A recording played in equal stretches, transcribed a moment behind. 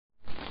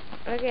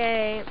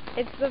Okay,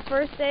 it's the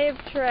first day of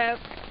trip.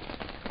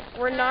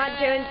 We're not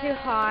doing too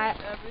hot.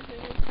 Everything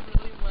is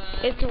really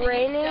wet. It's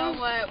raining. So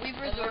what? We've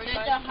resorted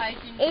to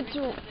hiking. It's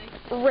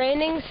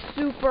raining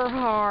super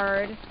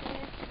hard.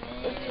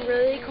 It's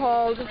really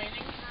cold.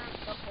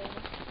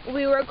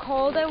 We were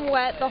cold and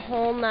wet the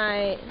whole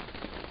night.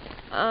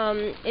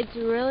 It's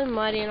really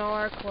muddy and all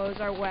our clothes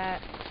are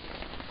wet.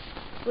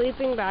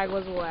 Sleeping bag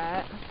was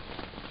wet.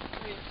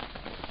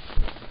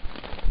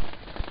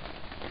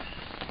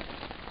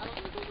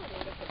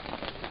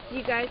 Do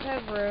you guys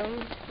have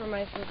room for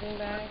my sleeping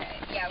bag? Okay,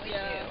 yeah, we do.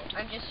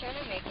 I'm just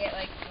trying to make it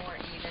like more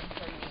even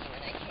for me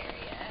when I carry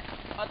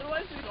it.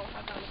 Otherwise, we don't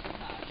have that much to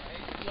pack,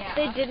 right? Yeah.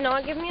 They did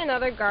not give me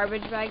another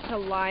garbage bag to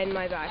line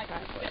my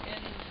backpack with.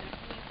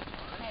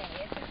 Hey,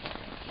 it's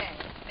okay.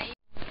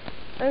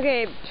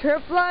 Okay,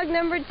 trip vlog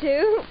number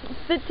 2.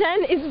 The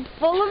tent is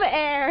full of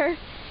air.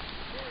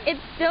 It's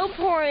still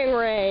pouring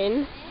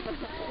rain.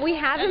 We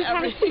haven't and had.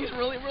 everything's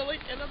really in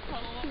a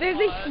puddle. There's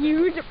a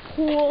huge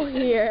pool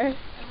here.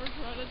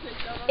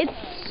 It's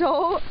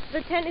so. The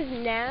tent is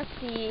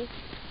nasty.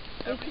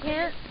 We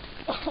can't.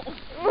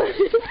 Right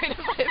in my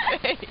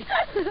face.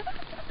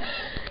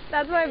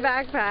 That's my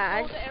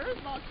backpack. Oh, the air is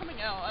not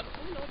coming out. I don't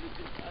really know what it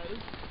does.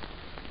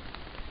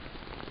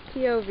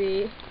 POV.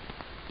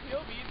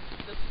 POV,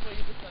 this is what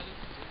you decided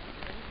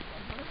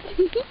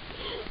to do.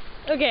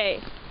 Okay.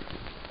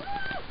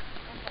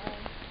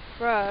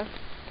 Bruh.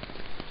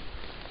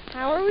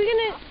 How are we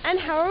gonna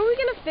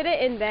fit it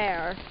in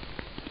there?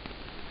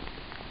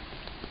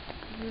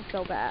 This is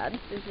so bad.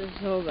 This is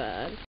so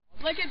bad.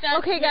 Look at that.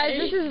 Okay guys,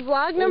 this is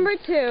vlog number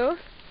 2.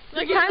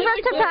 It's time for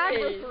us to pack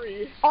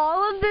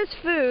all of this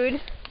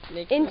food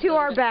into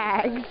our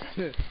bags.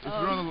 If you're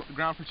on the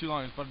ground for too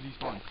long, it's about to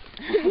despawn.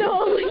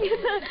 No, look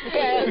at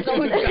that.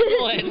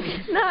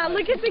 Nah,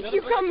 look at the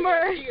cucumber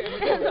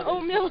and the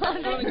oatmeal on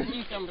it. I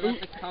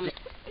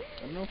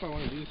don't know if I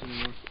want to do this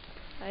anymore.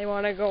 I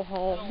want to go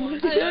home.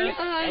 Guys,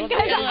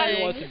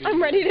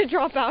 I'm ready to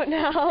drop out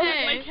now.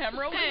 My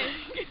camera was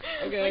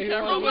Okay,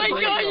 oh my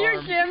god,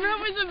 your camera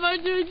was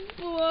about to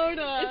explode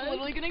It's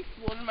literally gonna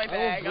explode in my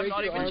bag. I'm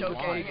not even joking.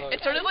 before. It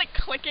started like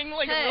clicking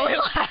like really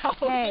loud.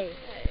 Hey,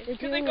 you're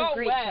Because it doing a got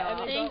great wet. job.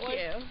 And it got, like,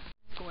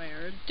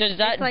 squared. Does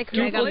that It's like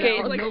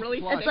duplicate? mega milk.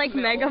 really It's like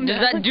mega Does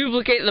milk. that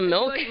duplicate the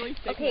milk? Like, really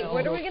thick Okay, milk.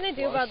 what are we gonna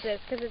do about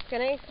this? Because it's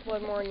gonna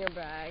explode more in your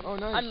bag. Oh,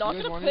 nice. I'm not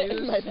You guys gonna wanna fit do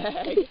in this? my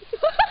bag.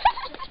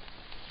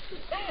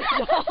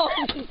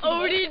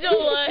 Odie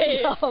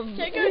delight.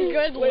 Take a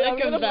good lick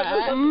of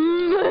that.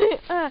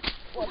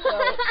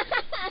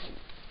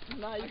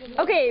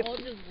 Okay,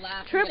 trip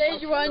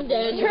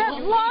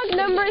vlog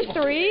number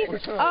 3.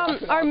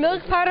 Our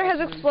milk powder has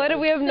exploded.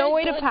 We have no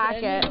way to pack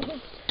it.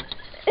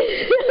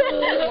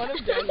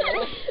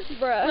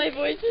 Bruh. My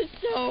voice is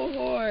so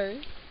hoarse.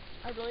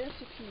 I really have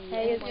to pee.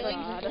 Hey, oh my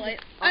God.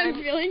 I'm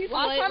feeling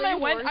Last time I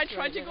went, I hoarse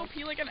tried to right go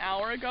pee like an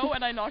hour ago,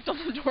 and I knocked on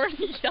the door and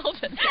he yelled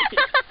at me.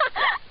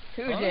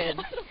 Who did?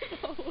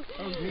 That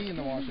was me in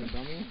the washer,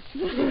 dummy.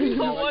 Who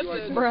was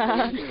it?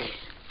 Bruh.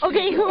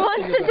 Okay, who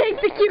wants to take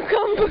the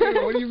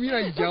cucumber? What do you mean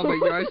I yelled at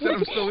you? I said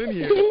I'm still in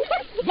here.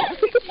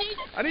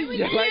 I didn't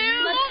yell at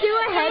you. Let's do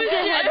a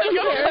head-to-head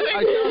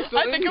comparison.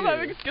 I think I'm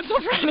having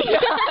schizophrenia.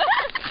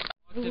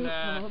 In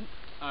a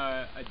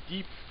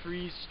deep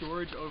freeze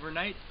storage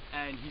overnight,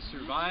 and he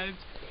survived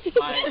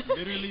by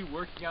literally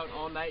working out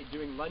all night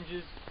doing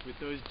lunges with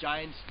those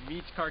giant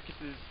meat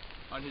carcasses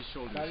on his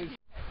shoulders.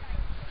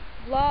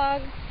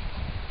 Vlog.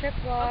 Trip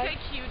vlog. Okay,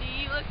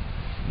 cutie, look.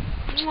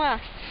 Mwah.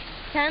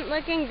 Tent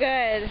looking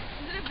good. Is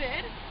it a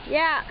bid?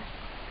 Yeah.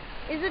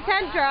 Is the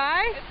tent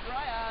dry? It's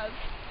dry as.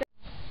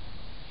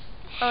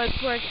 Oh,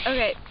 it's work.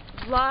 Okay.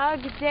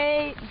 Vlog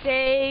day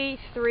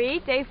 3,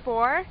 day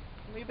 4.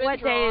 We've been What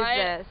dry.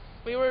 day is this?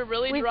 We were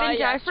really We've dry been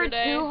dry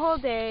yesterday. for 2 whole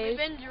days.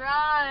 We've been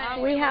dry.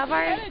 We have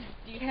our had a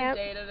decent camp.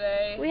 day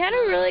today. We had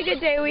a really good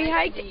day. We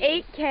hiked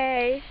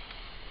 8K.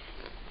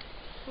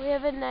 We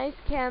have a nice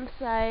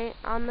campsite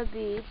on the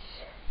beach.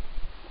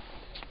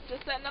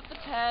 Just setting up the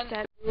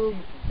tent.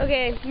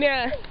 Okay,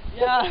 Mira.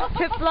 Yeah.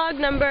 Trip vlog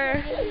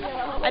number,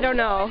 I don't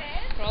know.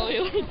 Probably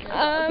like.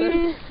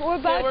 We're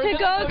about to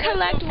go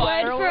collect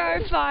wood for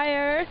our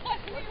fire.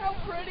 Look how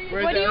pretty.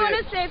 What do you want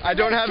to say for I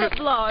don't the have trip it.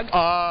 vlog? I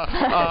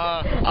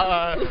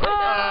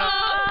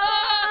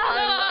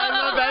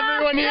love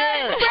everyone here.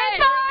 Hey,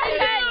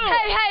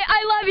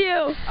 I love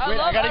you. Wait,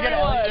 I gotta get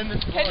Ellie in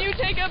this Can you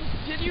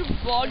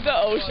vlog the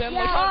ocean?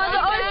 Like, Oh,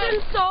 the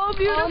ocean's so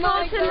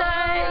beautiful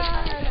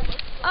tonight.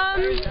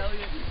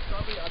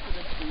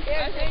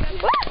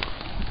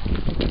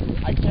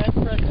 I can't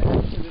press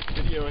enter to this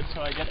video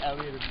until I get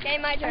Elliot. Okay,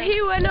 my turn.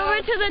 He went over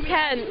to the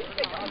tent.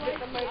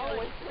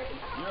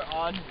 You're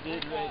on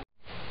vid right.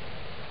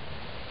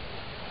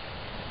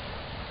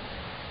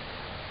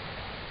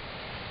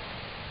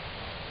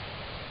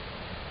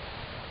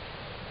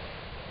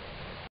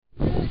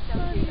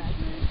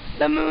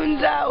 The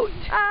moon's out.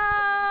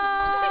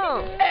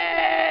 Oh!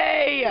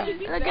 Hey!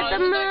 Look at the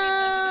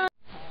moon.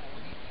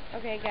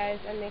 Okay, guys,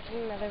 I'm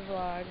making another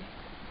vlog.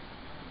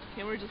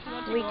 Okay, we're just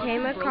about to We go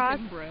came on the across-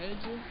 broken bridge.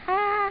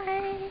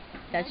 Hi.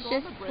 That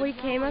We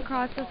came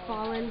across a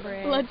fallen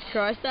bridge. Let's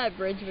cross that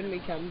bridge when we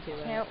come to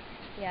it. Can't,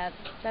 yeah,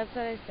 that's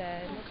what I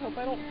said. Let's hope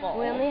I don't fall.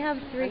 We only have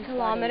 3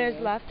 kilometers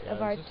left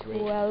of our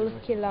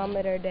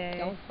 12-kilometer day.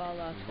 Don't fall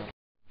off.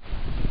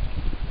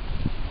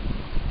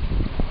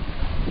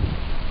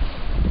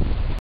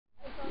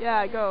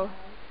 Yeah, go.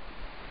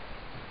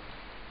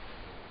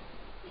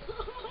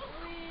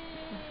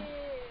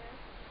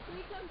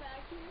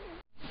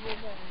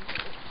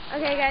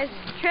 Okay, guys,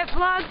 trip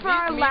vlog for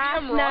our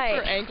last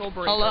night. Ankle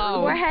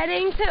Hello. We're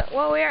heading to,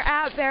 well, we're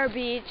at Bear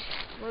Beach.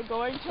 We're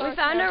going to. We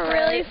found a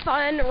really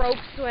fun rope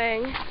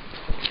swing.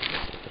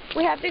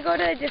 We have to go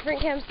to a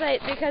different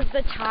campsite because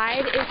the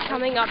tide is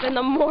coming up in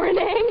the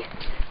morning.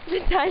 The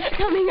tide's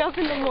coming up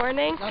in the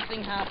morning.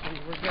 Nothing happened.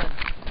 We're good.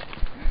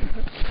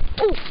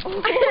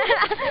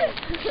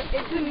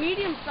 It's a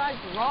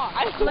medium-sized rock.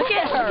 Look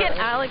at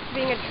Alex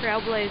being a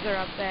trailblazer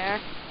up there.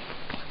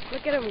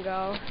 Look at him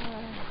go.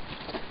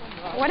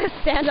 What a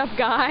stand-up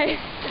guy.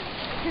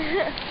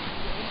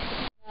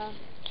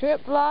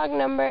 Trip vlog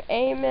number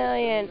 8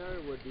 million.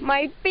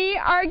 My feet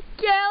are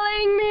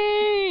killing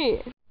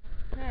me.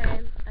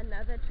 Okay,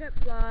 another trip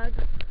vlog.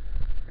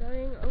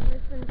 Going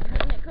over some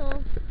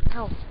technical,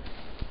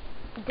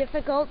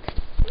 difficult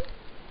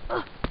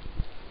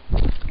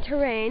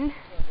terrain.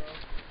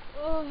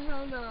 Oh,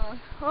 hell no.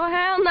 Oh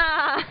hell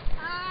nah.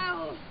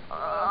 Ow.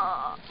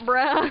 Oh,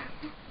 bruh.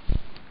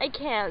 I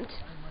can't,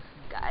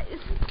 guys.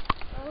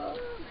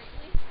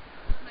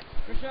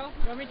 Rochelle,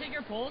 you want me to take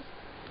your pulse?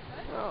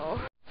 Oh.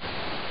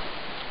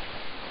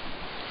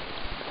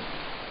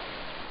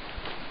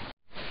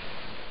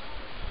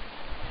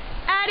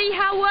 Addie,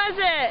 how was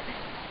it?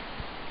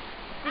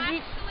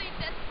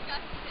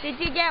 Did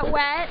you get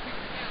wet?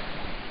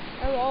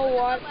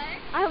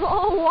 I'm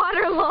all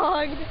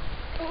waterlogged.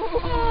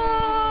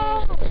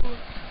 Oh.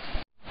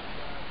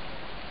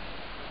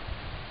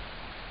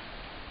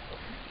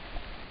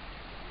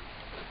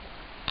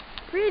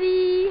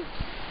 Pretty.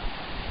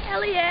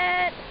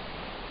 Elliot.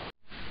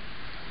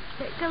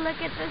 Take a look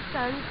at the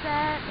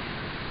sunset.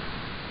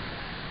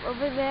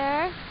 Over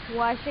there,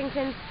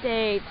 Washington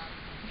State.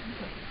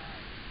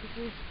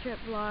 This is trip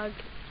vlog.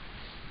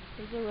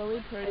 It's a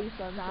really pretty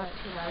sunset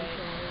tonight.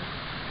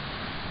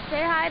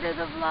 Say hi to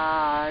the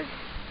vlog.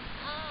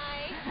 Hi.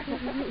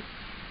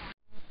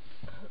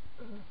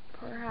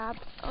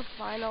 Perhaps a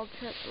final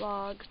trip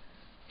vlog.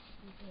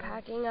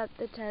 Packing up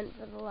the tent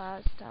for the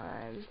last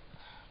time.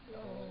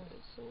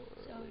 So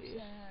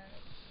sad.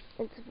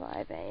 It's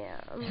 5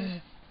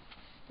 a.m.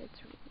 It's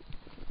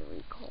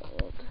really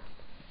cold.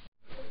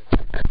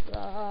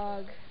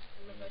 Vlog.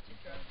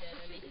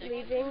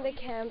 Leaving the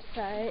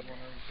campsite.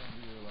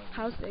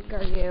 How sick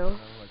are you?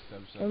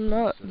 I'm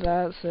not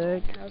that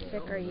sick. How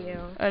sick are you?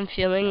 I'm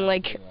feeling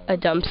like a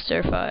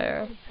dumpster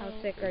fire. How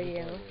sick are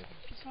you?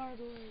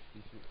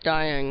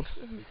 Dying.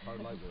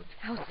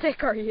 How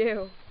sick are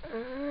you?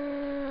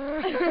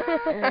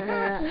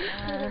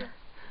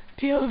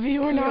 POV,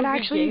 we're not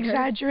actually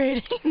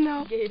exaggerating,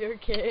 no. Gator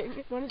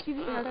King. Want to see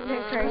the How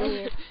sick are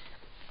you?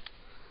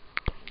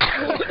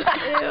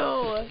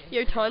 Ew.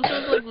 Your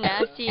tonsils look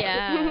nasty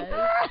ass.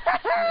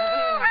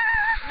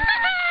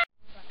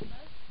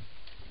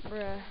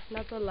 Bruh,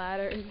 not the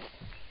ladders.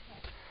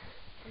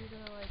 I'm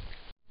gonna like...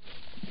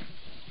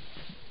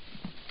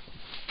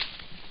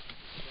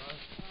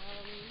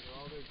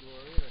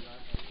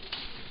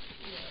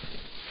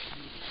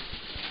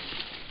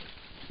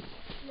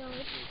 No,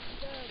 it's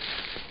good.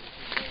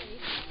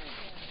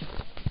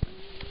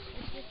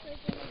 It's just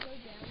like when I go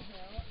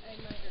downhill and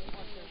my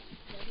ankle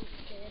doesn't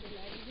stay at a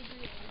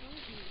 90-degree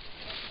angle.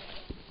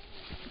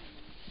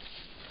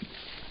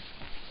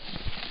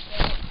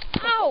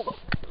 Ow!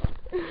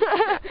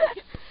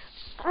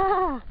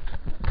 Ah!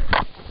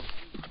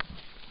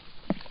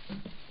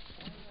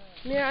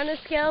 You're on a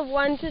scale of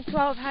 1 to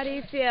 12, how do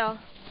you feel?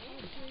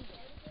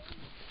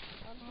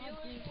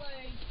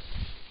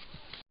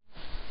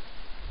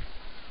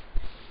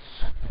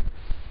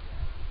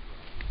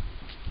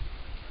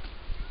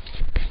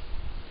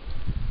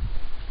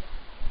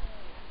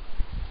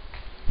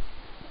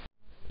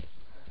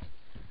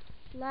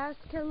 Last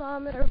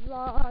kilometer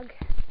vlog.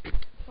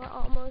 We're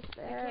almost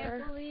there. I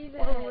can't believe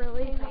it. We're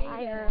really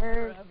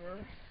tired.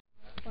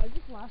 Why is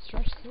this last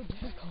stretch so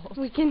difficult?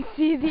 We can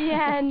see the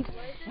end.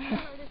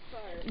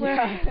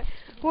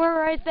 We're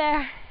right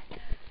there.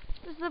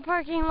 This is the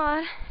parking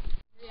lot.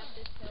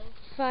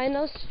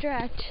 Final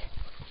stretch.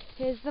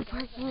 Here's the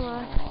parking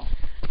lot.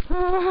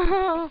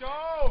 Go!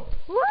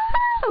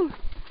 Woo!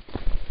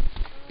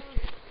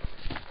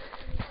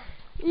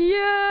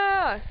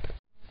 Yeah!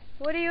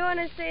 What do you want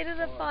to say to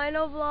the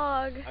final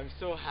vlog? I'm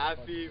so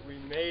happy we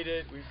made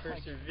it, we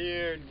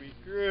persevered, we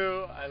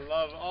grew. I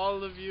love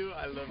all of you.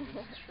 I love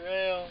this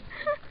trail.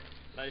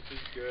 Life is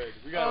good.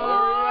 We got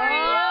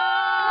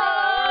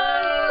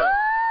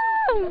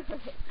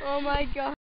Oh my god.